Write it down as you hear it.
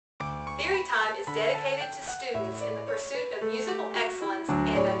Theory Time is dedicated to students in the pursuit of musical excellence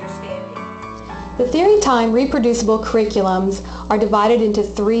and understanding. The Theory Time reproducible curriculums are divided into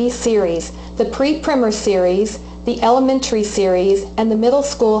 3 series: the pre-primer series, the elementary series, and the middle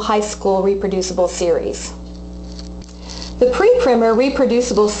school, high school reproducible series. The pre-primer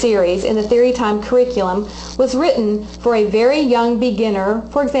reproducible series in the Theory Time curriculum was written for a very young beginner,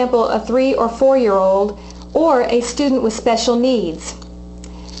 for example, a 3 or 4-year-old, or a student with special needs.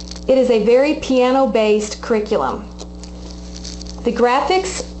 It is a very piano-based curriculum. The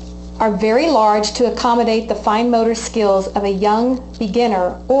graphics are very large to accommodate the fine motor skills of a young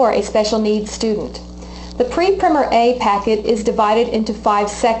beginner or a special needs student. The pre-primer A packet is divided into 5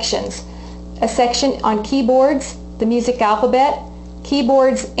 sections. A section on keyboards, the music alphabet,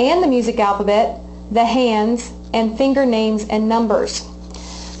 keyboards and the music alphabet, the hands, and finger names and numbers.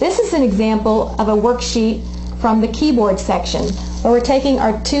 This is an example of a worksheet from the keyboard section, where we're taking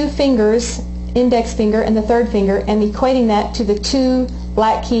our 2 fingers, index finger and the 3rd finger, and equating that to the 2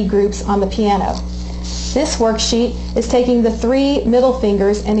 black key groups on the piano. This worksheet is taking the 3 middle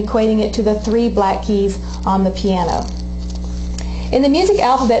fingers and equating it to the 3 black keys on the piano. In the music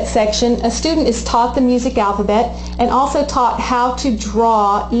alphabet section, a student is taught the music alphabet and also taught how to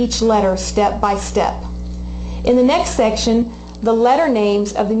draw each letter step by step. In the next section, the letter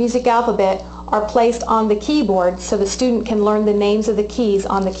names of the music alphabet are placed on the keyboard so the student can learn the names of the keys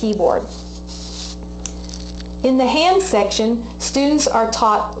on the keyboard. In the hand section, students are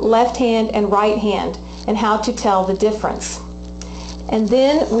taught left hand and right hand and how to tell the difference. And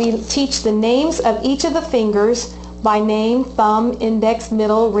then we teach the names of each of the fingers by name, thumb, index,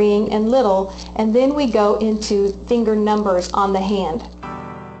 middle, ring, and little, and then we go into finger numbers on the hand.